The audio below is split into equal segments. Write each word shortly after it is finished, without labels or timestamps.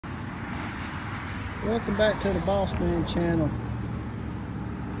Welcome back to the Boss Man channel.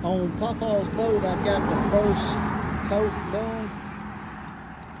 On Pawpaw's boat, I've got the first coat done,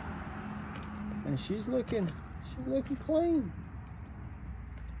 and she's looking clean.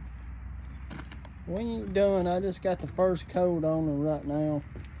 We ain't done. I just got the first coat on her right now.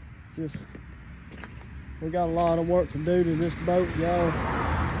 We got a lot of work to do to this boat, y'all,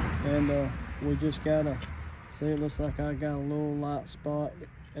 and we just gotta see. It looks like I got a little light spot.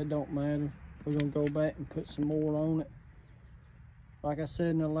 It don't matter. We're gonna go back and put some more on it. Like I said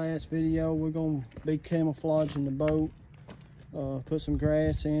in the last video, we're gonna be camouflaging the boat, put some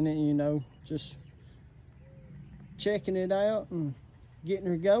grass in it, you know, just checking it out and getting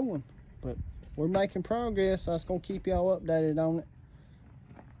her going. But we're making progress. So I was gonna keep y'all updated on it.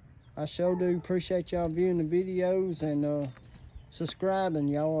 I sure do appreciate y'all viewing the videos and subscribing.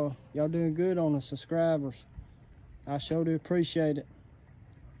 Y'all doing good on the subscribers. I sure do appreciate it.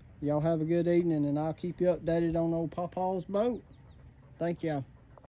 Y'all have a good evening, and I'll keep you updated on old Pawpaw's boat. Thank y'all.